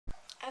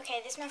Okay,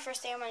 this is my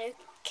first day on my new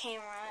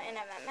camera, and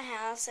I'm at my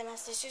house, and my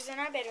sister's in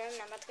our bedroom, and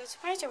I'm about to go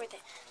surprise her with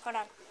it. Hold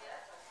on.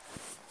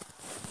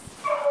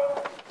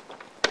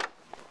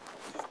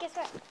 Just guess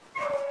what?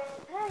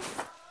 Hi.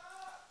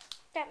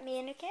 Got me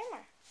a new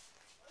camera.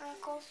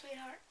 Cool,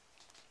 sweetheart.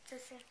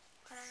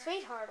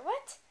 Sweetheart,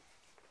 what?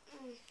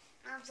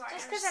 I'm sorry.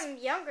 Just because I'm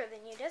younger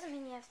than you doesn't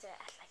mean you have to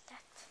act like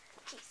that.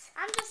 Jeez.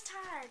 I'm just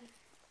tired.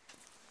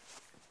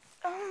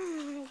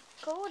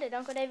 Cool. Did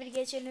Uncle David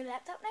get you a new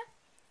laptop now?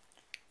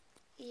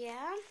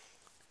 Yeah.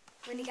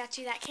 When he got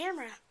you that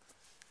camera.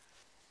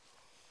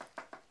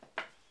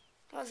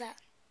 What was that?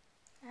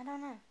 I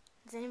don't know.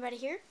 Is anybody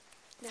here?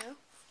 No.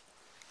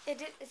 It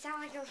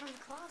sounded like it was from the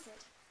closet.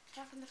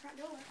 Not from the front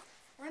door.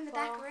 We're in the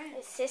back room.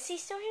 Is Sissy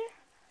still here?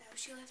 No,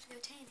 she'll have to go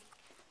tanning.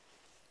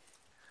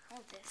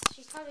 Hold this.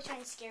 She's probably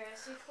trying to scare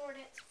us. Record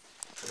it.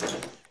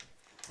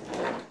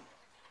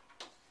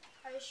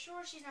 Are you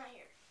sure she's not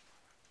here?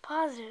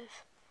 Positive.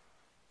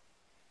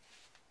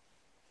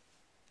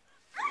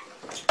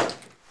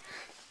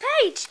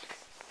 Paige!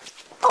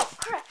 Oh,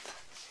 crap.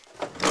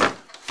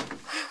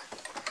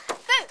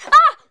 Hey,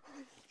 ah!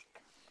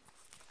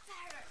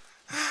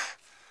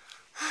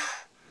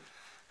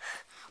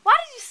 Why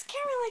did you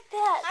scare me like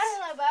that? I don't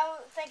know, but I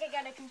think I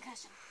got a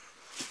concussion.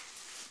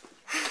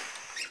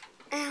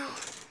 Ow.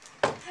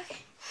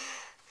 Okay.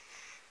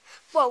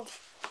 Whoa.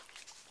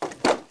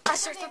 I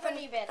started Okay, slipping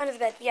under your bed. under the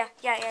bed. Yeah.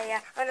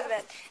 Under the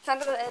bed. It's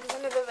under the bed. It's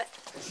under the bed.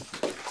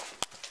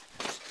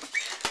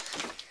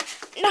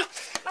 No,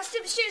 my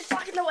stupid shoe is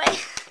blocking the way.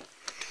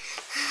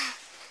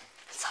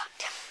 It's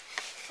locked.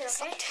 Is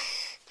it okay?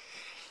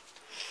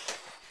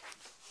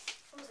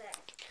 What was that?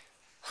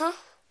 Huh?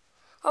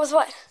 What was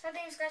what?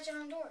 Something was scratching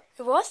on the door.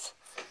 It was?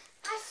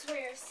 I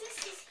swear,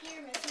 Sissy's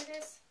here missing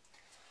this.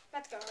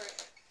 About to go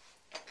hurt.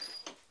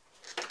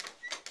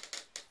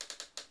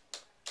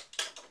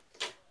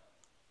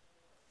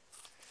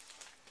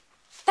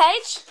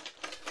 Paige?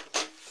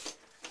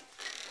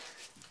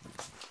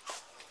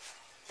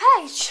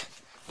 Paige?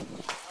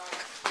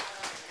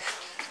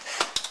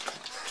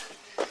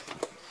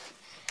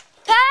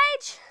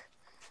 Paige?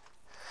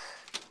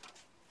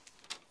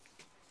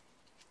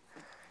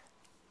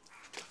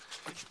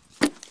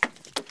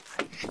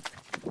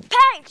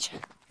 Paige?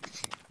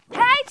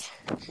 Paige?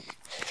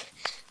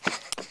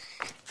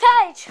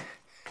 Paige?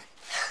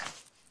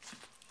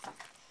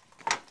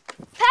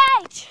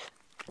 Paige?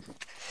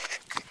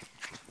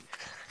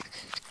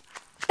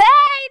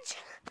 Paige!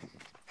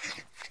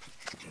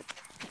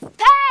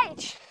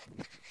 Paige!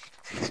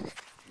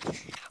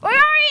 Where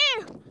are you?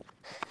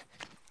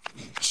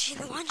 Is she in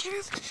the laundry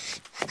room?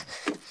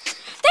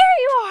 There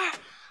you are!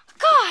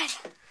 God!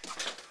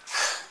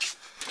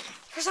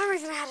 For some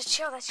reason I had to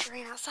chill that she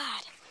ran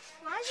outside.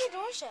 Why is your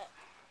door shut?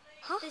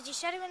 Huh? Did you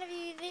shut it whenever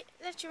you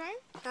left your room?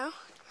 No?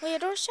 Well, your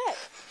door's shut.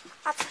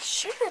 I'm for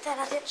sure that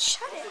I didn't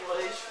shut it.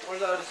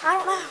 I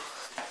don't know.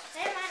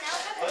 Never mind,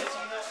 I'll open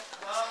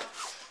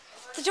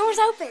it. The door's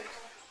open.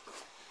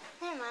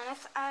 Never mind,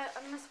 I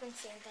must have been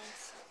seeing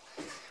things.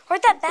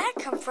 Where'd that bag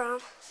come from?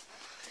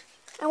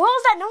 And what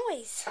was that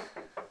noise?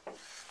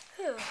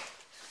 Who?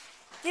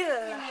 In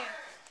Yeah. here.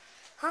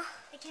 Huh?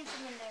 It came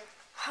from in there.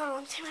 Hold on,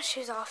 let me take my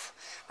shoes off.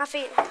 My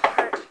feet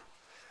hurt.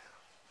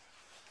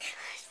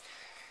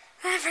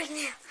 I'm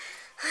freaking out.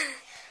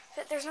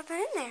 But there's nothing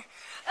in there.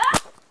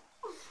 Ah!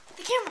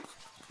 The camera.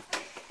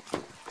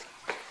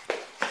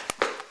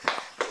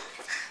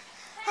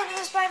 Oh no,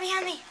 there's right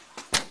behind me.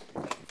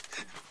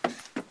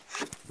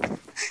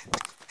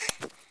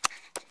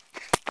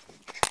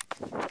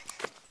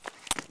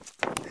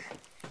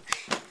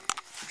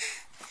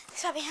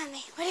 It's right behind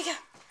me. Where'd he go?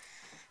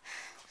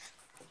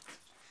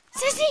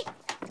 Sissy!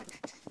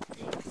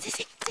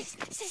 Sissy!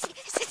 Sissy!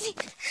 Sissy!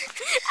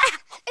 Ah!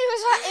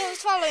 It was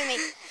following me.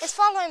 It's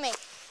following me.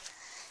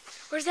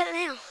 Where's that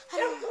now? I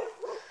don't know.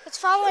 It's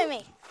following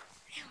me.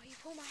 Ow, you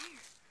pulled my hair.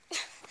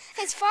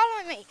 It's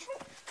following me.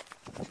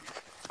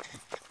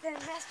 Then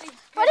it must be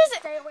What is it?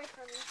 Stay away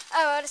from me.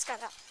 Oh, I just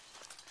got out.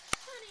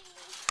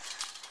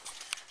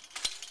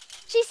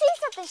 She sees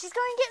something. She's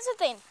going to get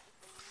something.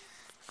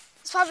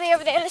 It's probably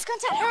over there. Let's go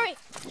inside. Hurry.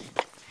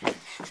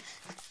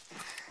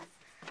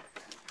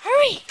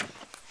 Hurry.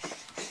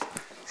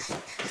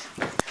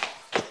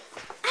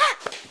 Ah!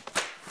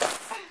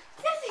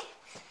 Sissy!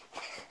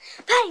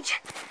 Paige!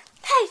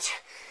 Paige!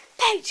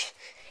 Paige!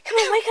 Come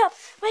on, wake up!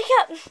 Wake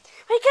up!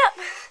 Wake up!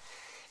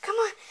 Come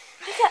on,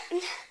 wake up!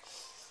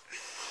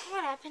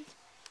 What happened?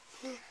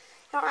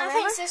 Don't I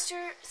remember? think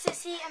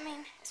Sissy,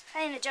 is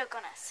playing a joke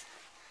on us.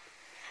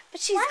 But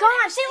she's Why would gone.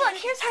 Ashley- See, look,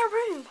 here's her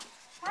room.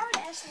 Why would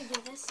Ashley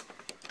do this?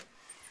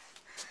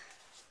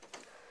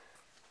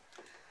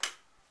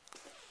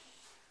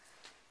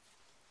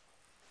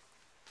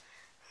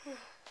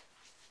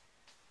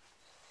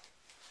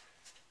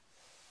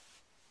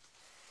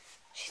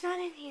 She's not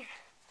in here.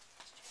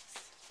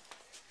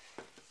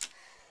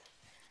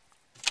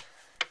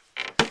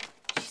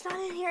 She's not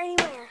in here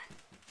anywhere.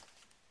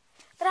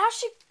 But how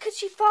could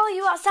she follow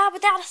you outside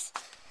without us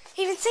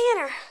even seeing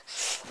her?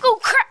 Oh,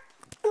 crap!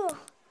 Ugh.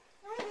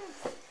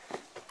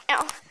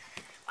 Ow.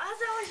 Why is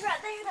that door's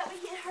right there that we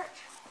get hurt.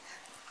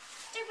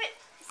 Stupid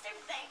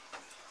thing.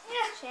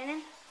 Yeah.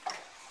 Shannon?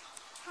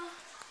 Huh?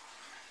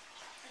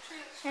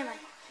 Never mind.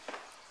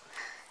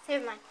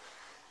 Never mind.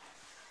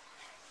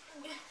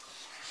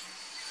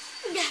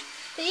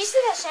 Did you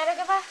see that shadow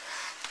go by?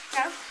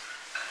 No.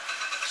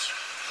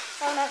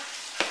 Oh no.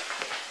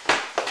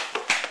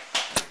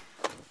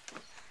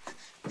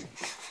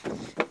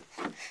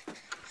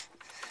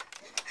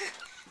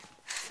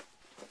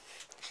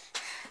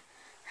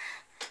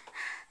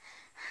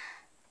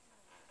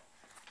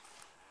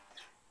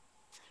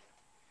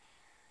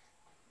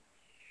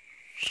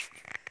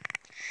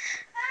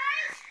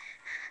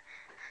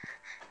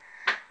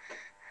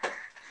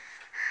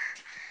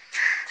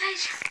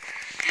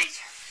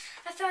 Paige,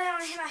 I fell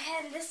down and hit my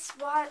head, and this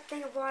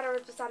thing of water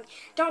was beside me.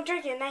 Don't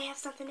drink it, it may have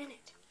something in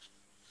it.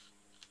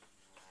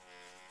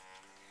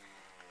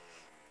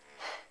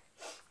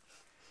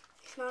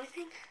 You smell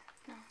anything?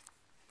 No.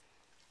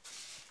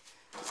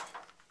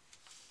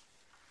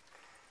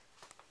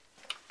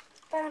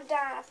 But I'm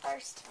dying of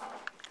thirst.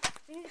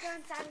 We need to go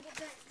inside and get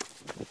drinks.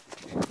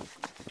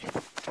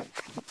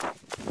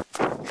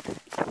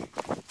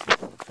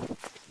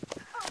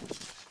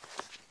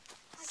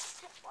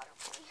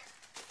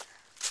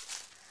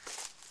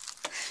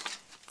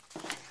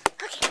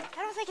 I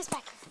don't think it's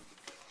back here.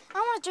 I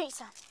want to drink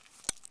some.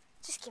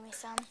 Just give me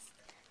some.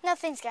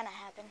 Nothing's gonna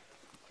happen.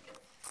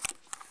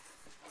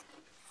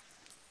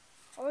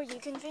 Or you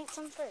can drink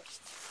some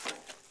first.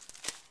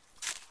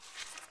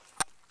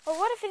 Well,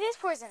 what if it is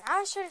poison?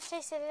 I should have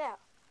tasted it out.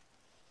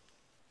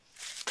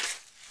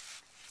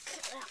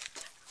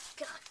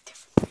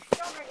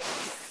 Don't drink it.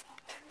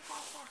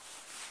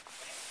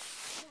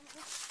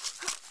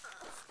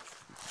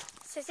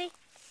 Sissy?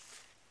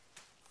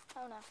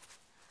 Oh no.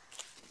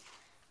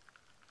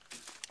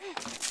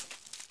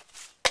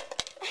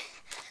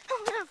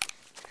 Oh no.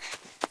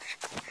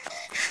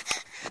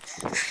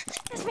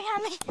 It's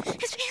behind me.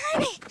 It's behind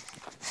me.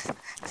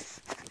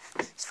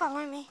 It's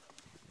following me.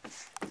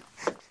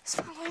 It's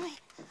following me.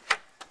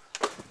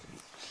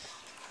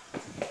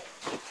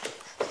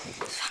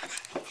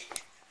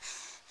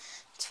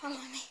 It's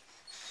following me.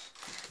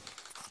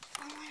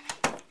 Following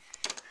me.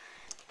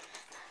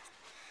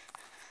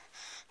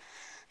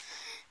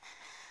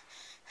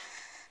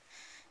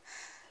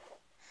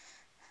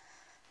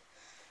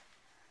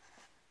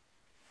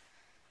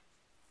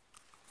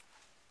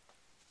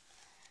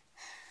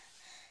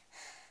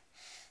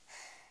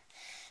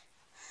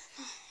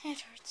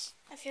 It hurts.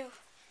 I feel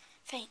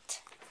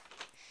faint.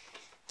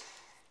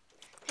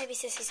 Maybe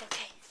Sissy's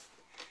okay.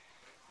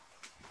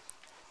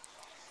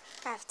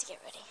 I have to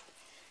get ready.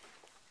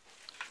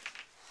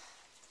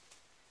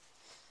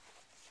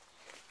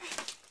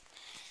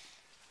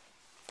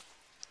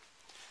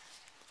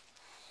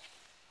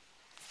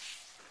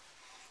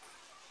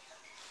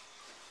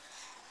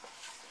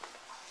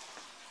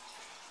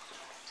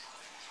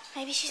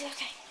 Maybe she's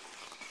okay.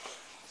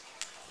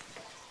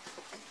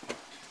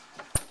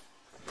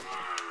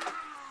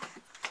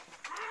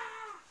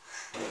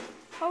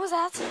 What was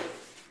that?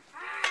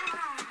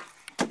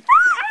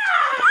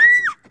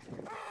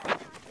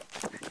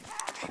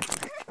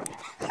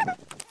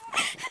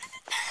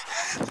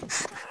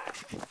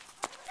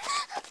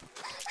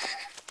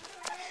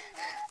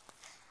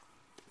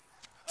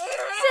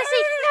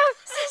 Sissy! No!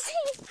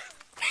 Sissy!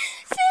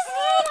 Sissy!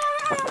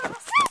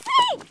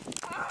 Sissy!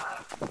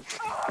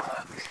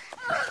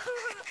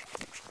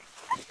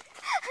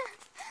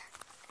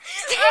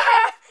 Stay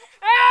back!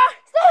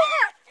 Stay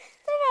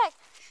back!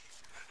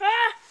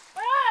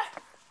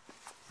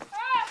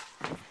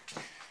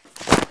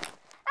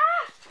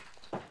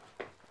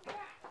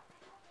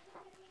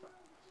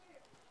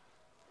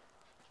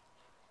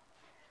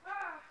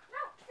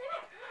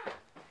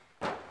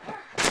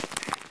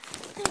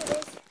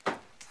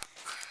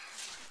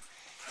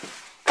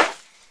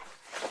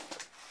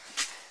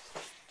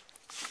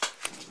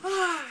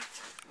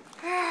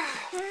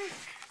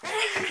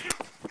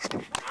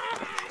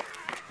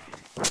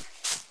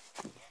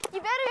 You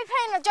better be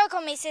playing a joke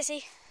on me,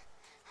 Sissy.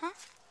 Huh?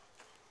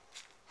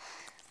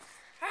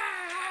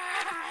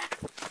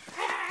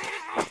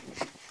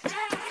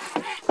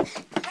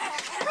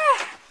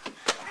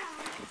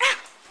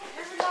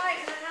 Every light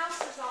in the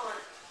house is on.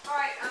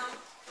 Alright, I'll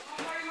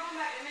call your mom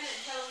back in a minute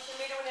and tell her to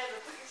meet or whatever.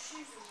 Put your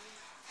shoes on.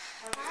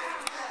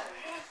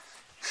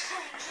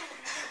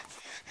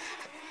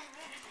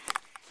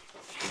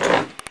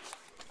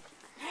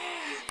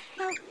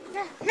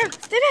 No,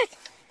 stay back.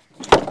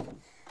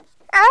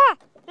 Ah,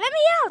 let me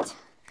out.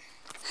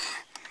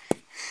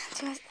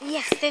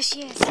 Yes, there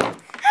she is.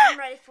 I'm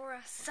ready for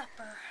a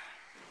supper.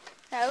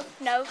 No.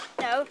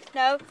 You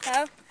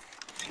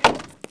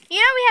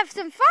know we have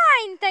some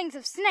fine things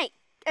of steak.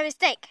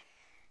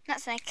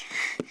 Not snake.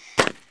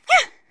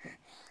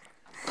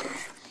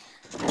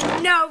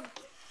 No.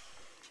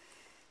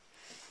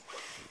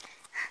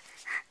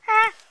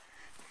 Ah.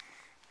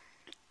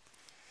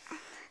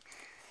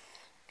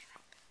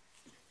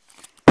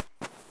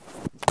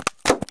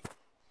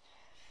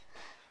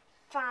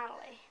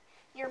 Finally,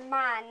 you're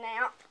mine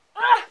now.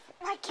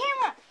 My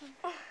camera.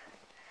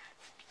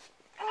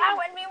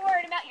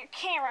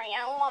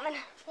 young woman.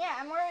 Yeah,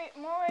 I'm more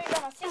worried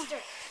about my sister.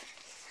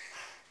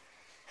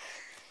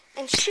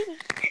 And she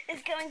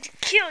is going to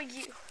kill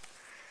you.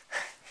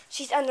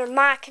 She's under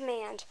my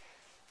command.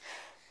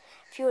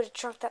 If you would have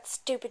drunk that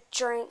stupid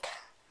drink.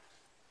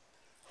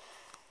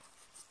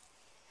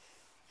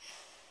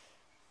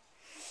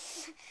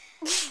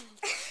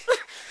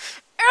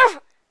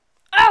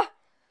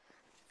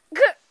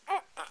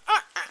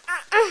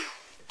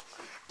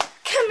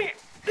 Come here.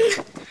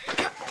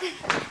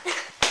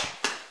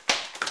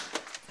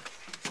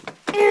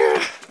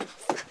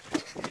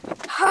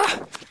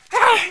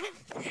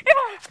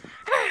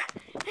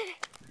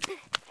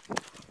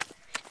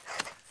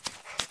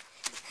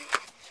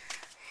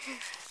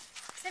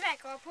 Sit back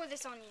or I'll pour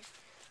this on you.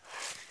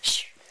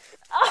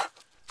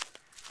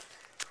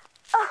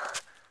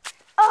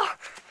 Oh,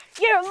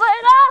 you're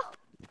little.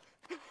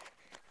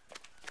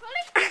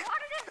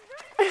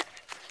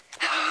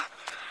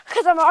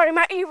 Because I'm already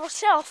my evil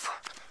self.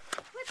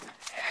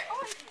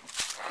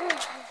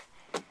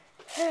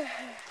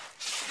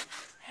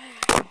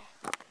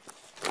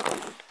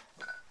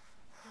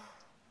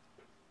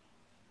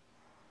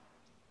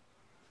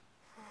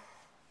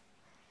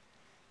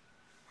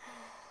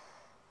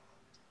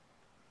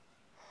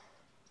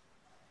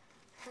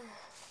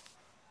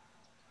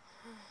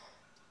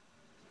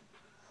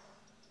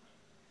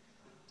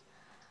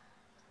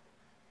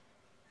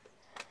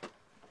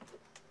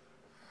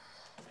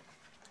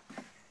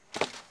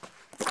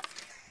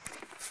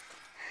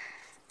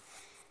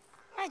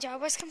 My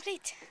job was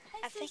complete.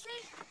 I think.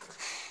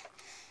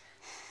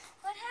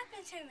 What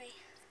happened to me?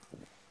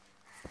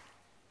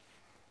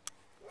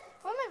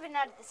 We're moving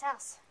out of this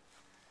house.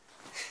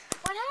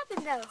 What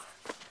happened though?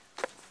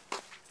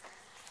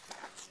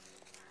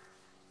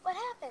 What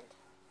happened?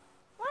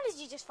 Why did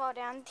you just fall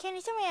down? Can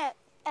you tell me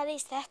at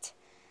least that?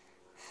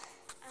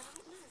 I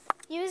don't know.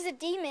 You was a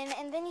demon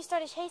and then you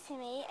started chasing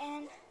me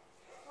and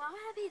Why would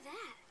I be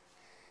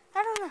that?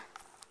 I don't know.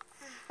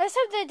 Let's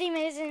hope the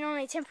demon isn't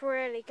only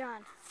temporarily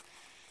gone.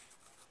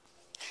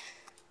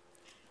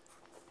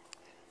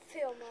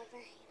 Feel my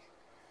vein.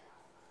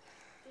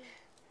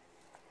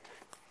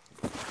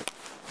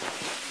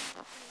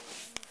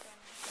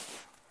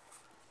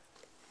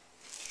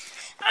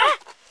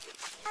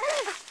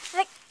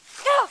 Like,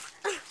 go!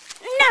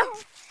 No!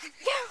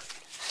 Go!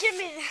 Give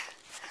me that.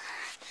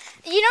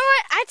 You know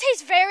what? I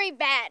taste very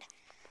bad.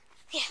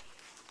 Yeah.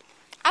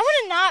 I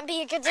want to not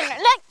be a good singer.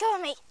 Let go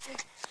of me.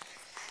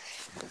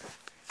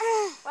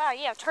 Wow,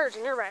 you have turds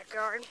in your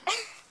backyard.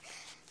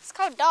 It's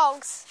called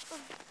dogs.